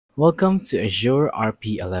Welcome to Azure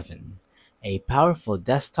RP 11, a powerful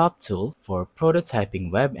desktop tool for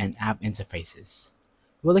prototyping web and app interfaces.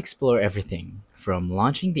 We'll explore everything from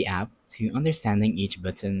launching the app to understanding each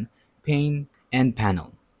button, pane, and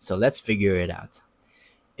panel. So let's figure it out.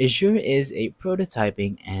 Azure is a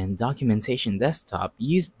prototyping and documentation desktop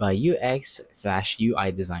used by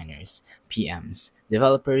UX/UI designers, PMs,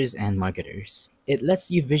 developers, and marketers. It lets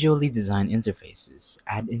you visually design interfaces,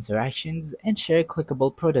 add interactions, and share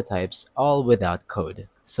clickable prototypes all without code.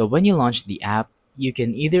 So when you launch the app, you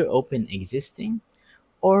can either open existing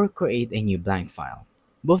or create a new blank file.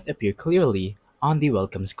 Both appear clearly on the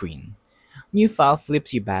welcome screen. New file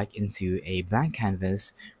flips you back into a blank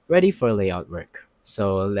canvas ready for layout work.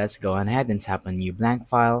 So let's go ahead and tap on new blank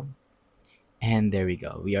file. And there we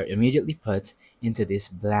go. We are immediately put into this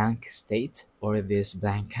blank state or this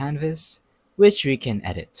blank canvas, which we can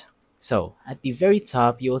edit. So at the very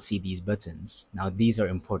top, you'll see these buttons. Now these are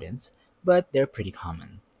important, but they're pretty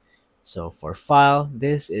common. So for file,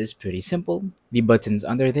 this is pretty simple. The buttons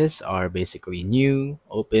under this are basically new,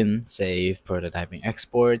 open, save, prototyping,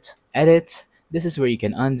 export, edit. This is where you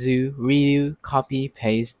can undo, redo, copy,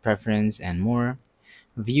 paste, preference, and more.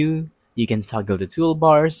 View, you can toggle the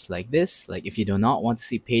toolbars like this. Like if you do not want to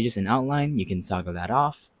see pages in outline, you can toggle that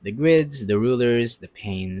off. The grids, the rulers, the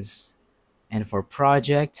panes. And for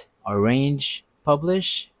project, arrange,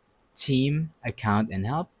 publish, team, account, and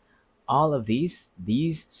help, all of these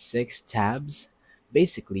six tabs,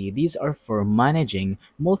 basically these are for managing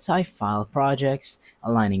multi-file projects,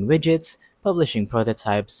 aligning widgets, publishing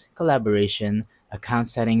prototypes, collaboration, account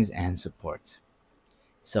settings, and support.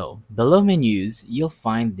 So below menus, you'll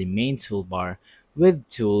find the main toolbar with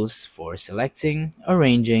tools for selecting,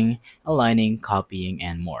 arranging, aligning, copying,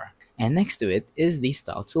 and more. And next to it is the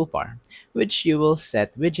style toolbar, which you will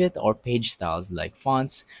set widget or page styles like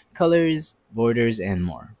fonts, colors, borders, and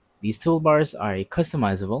more. These toolbars are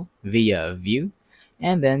customizable via view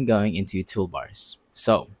and then going into toolbars.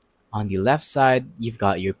 So on the left side, you've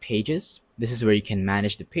got your pages. This is where you can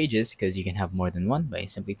manage the pages because you can have more than one by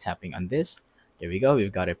simply tapping on this. There we go,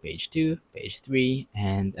 we've got our page 2, page 3,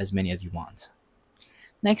 and as many as you want.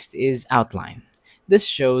 Next is outline. This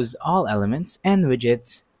shows all elements and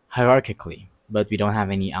widgets hierarchically, but we don't have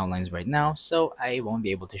any outlines right now, so I won't be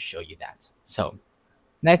able to show you that. So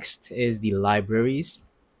next is the libraries.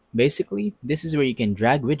 Basically, this is where you can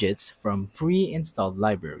drag widgets from pre-installed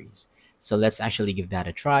libraries. So let's actually give that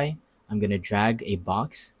a try. I'm gonna drag a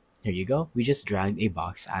box. There you go, we just dragged a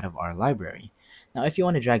box out of our library. Now, if you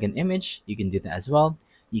want to drag an image, you can do that as well.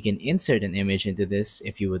 You can insert an image into this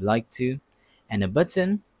if you would like to. And a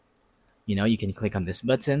button, you can click on this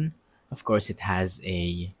button. Of course, it has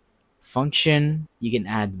a function. You can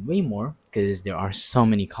add way more because there are so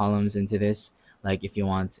many columns into this. Like if you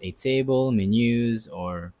want a table, menus,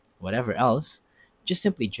 or whatever else, just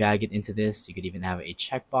simply drag it into this. You could even have a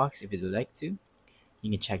checkbox if you'd like to.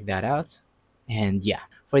 You can check that out. And yeah,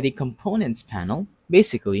 for the components panel,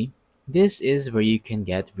 basically, this is where you can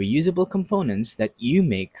get reusable components that you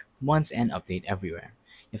make once and update everywhere.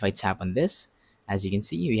 If I tap on this, as you can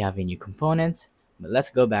see, we have a new component, but let's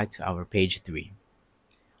go back to our page 3.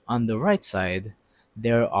 On the right side,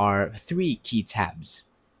 there are 3 key tabs.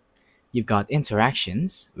 You've got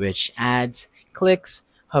interactions, which adds, clicks,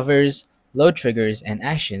 hovers, load triggers, and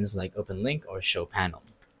actions like open link or show panel.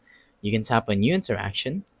 You can tap a new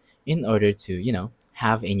interaction in order to,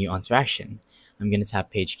 have a new interaction. I'm going to tap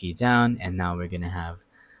page key down, and now we're going to have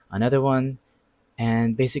another one.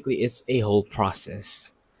 And basically, it's a whole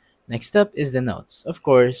process. Next up is the notes. Of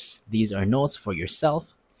course, these are notes for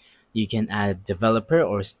yourself. You can add developer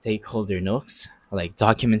or stakeholder notes like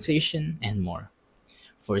documentation and more.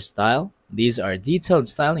 For style, these are detailed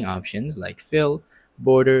styling options like fill,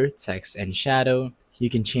 border, text, and shadow. You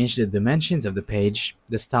can change the dimensions of the page,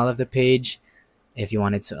 the style of the page, if you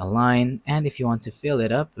want it to align, and if you want to fill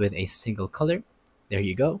it up with a single color. There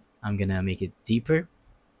you go. I'm gonna make it deeper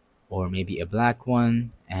or maybe a black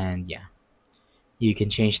one, and yeah. You can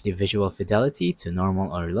change the visual fidelity to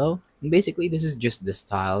normal or low. And basically, this is just the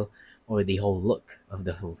style or the whole look of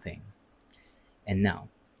the whole thing. And now,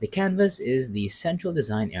 the canvas is the central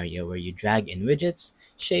design area where you drag in widgets,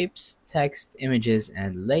 shapes, text, images,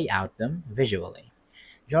 and lay out them visually.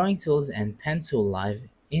 Drawing tools and pen tool live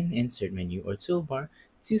in insert menu or toolbar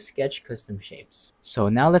to sketch custom shapes. So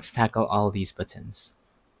now let's tackle all these buttons.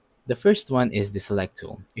 The first one is the select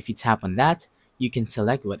tool. If you tap on that, you can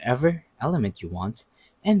select whatever element you want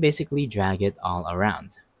and basically drag it all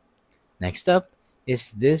around. Next up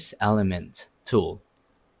is this element tool,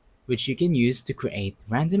 which you can use to create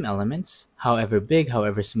random elements, however big,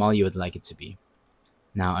 however small you would like it to be.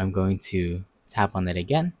 Now I'm going to tap on it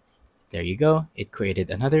again, There you go, it created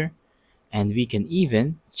another. And we can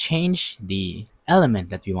even change the element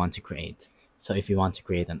that we want to create. So if we want to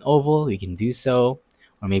create an oval, we can do so,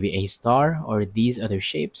 or maybe a star, or these other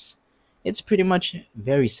shapes. It's pretty much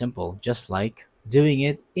very simple, just like doing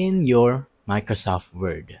it in your Microsoft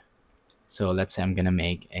Word. So let's say I'm gonna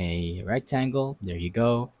make a rectangle. There you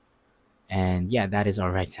go. And yeah, that is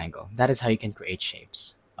our rectangle. That is how you can create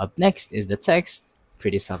shapes. Up next is the text.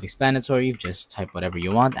 Pretty self-explanatory. Just type whatever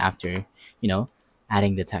you want after, you know,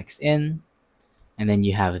 adding the text in. And then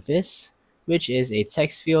you have this, which is a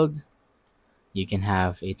text field. You can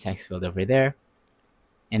have a text field over there.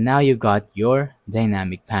 And now you've got your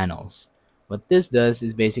dynamic panels. What this does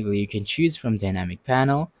is basically you can choose from dynamic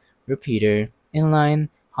panel, repeater, inline,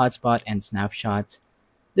 hotspot, and snapshot.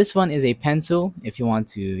 This one is a pencil if you want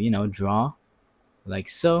to, draw like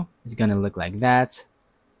so. It's gonna look like that.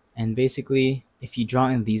 And basically, if you draw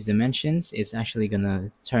in these dimensions, it's actually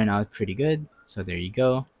gonna turn out pretty good. So there you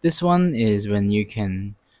go. This one is when you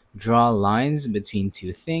can draw lines between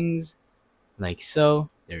two things, like so.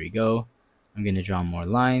 There you go. I'm gonna draw more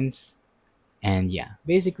lines. And yeah,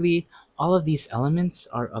 basically, all of these elements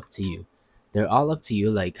are up to you. They're all up to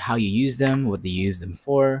you, like how you use them, what you use them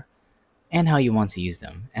for, and how you want to use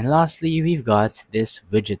them. And lastly, we've got this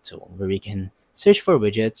widget tool where we can search for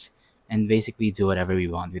widgets and basically do whatever we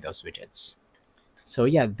want with those widgets. So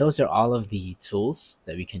yeah, those are all of the tools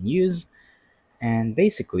that we can use. And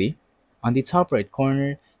basically, on the top right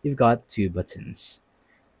corner, you've got two buttons.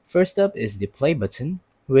 First up is the play button,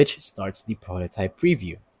 which starts the prototype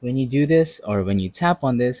preview. When you do this, or when you tap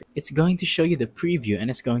on this, it's going to show you the preview and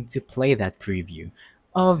it's going to play that preview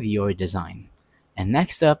of your design. And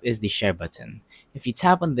next up is the share button. If you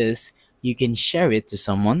tap on this, you can share it to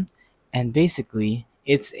someone, and basically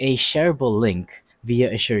it's a shareable link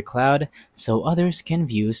via Azure Cloud so others can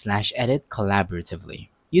view/edit collaboratively.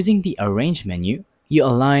 Using the arrange menu, you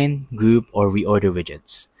align, group, or reorder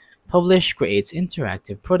widgets. Publish creates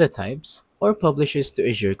interactive prototypes or publishes to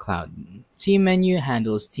Azure Cloud. Team menu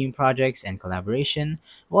handles team projects and collaboration,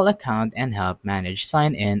 while account and help manage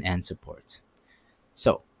sign-in and support.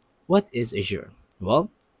 So, what is Azure? Well,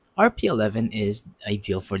 RP11 is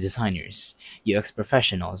ideal for designers, UX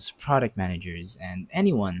professionals, product managers, and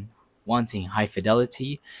anyone wanting high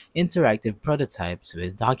fidelity, interactive prototypes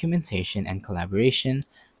with documentation and collaboration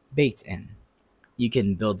baked in. You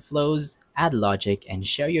can build flows, add logic, and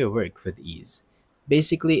share your work with ease.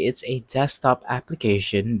 Basically, it's a desktop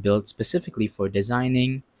application built specifically for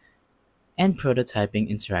designing and prototyping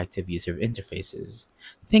interactive user interfaces.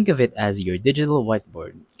 Think of it as your digital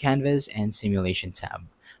whiteboard, canvas, and simulation tab,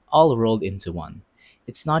 all rolled into one.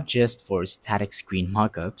 It's not just for static screen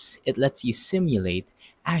mockups, it lets you simulate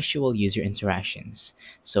actual user interactions.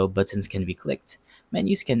 So buttons can be clicked,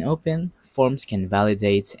 menus can open, forms can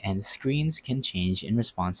validate, and screens can change in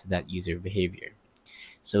response to that user behavior.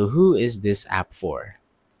 So who is this app for?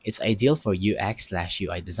 It's ideal for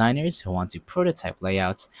UX/UI designers who want to prototype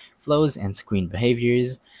layouts, flows, and screen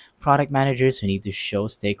behaviors, product managers who need to show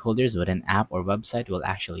stakeholders what an app or website will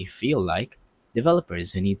actually feel like,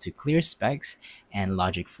 developers who need to clear specs and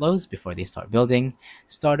logic flows before they start building,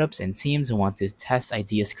 startups and teams who want to test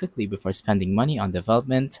ideas quickly before spending money on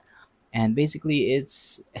development, and basically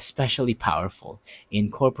it's especially powerful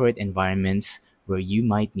in corporate environments where you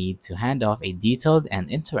might need to hand off a detailed and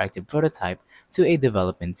interactive prototype to a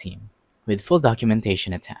development team, with full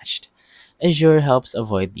documentation attached. Azure helps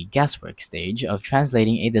avoid the guesswork stage of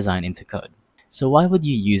translating a design into code. So why would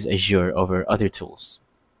you use Azure over other tools?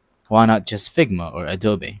 Why not just Figma or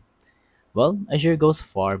Adobe? Well, Azure goes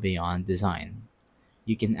far beyond design.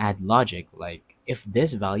 You can add logic like, if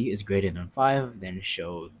this value is greater than 5, then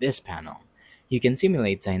show this panel. You can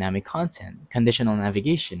simulate dynamic content, conditional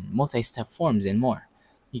navigation, multi-step forms, and more.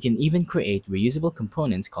 You can even create reusable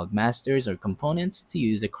components called masters or components to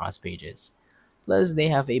use across pages. Plus, they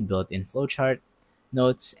have a built-in flowchart,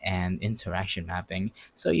 notes, and interaction mapping,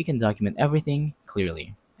 so you can document everything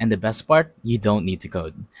clearly. And the best part, you don't need to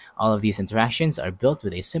code. All of these interactions are built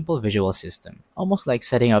with a simple visual system, almost like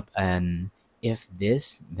setting up an if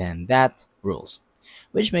this, then that rules,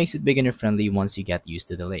 which makes it beginner friendly once you get used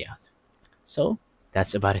to the layout. So,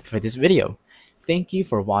 that's about it for this video. Thank you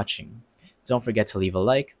for watching. Don't forget to leave a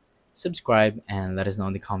like, subscribe, and let us know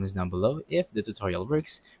in the comments down below if the tutorial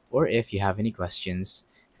works or if you have any questions.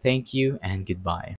 Thank you and goodbye.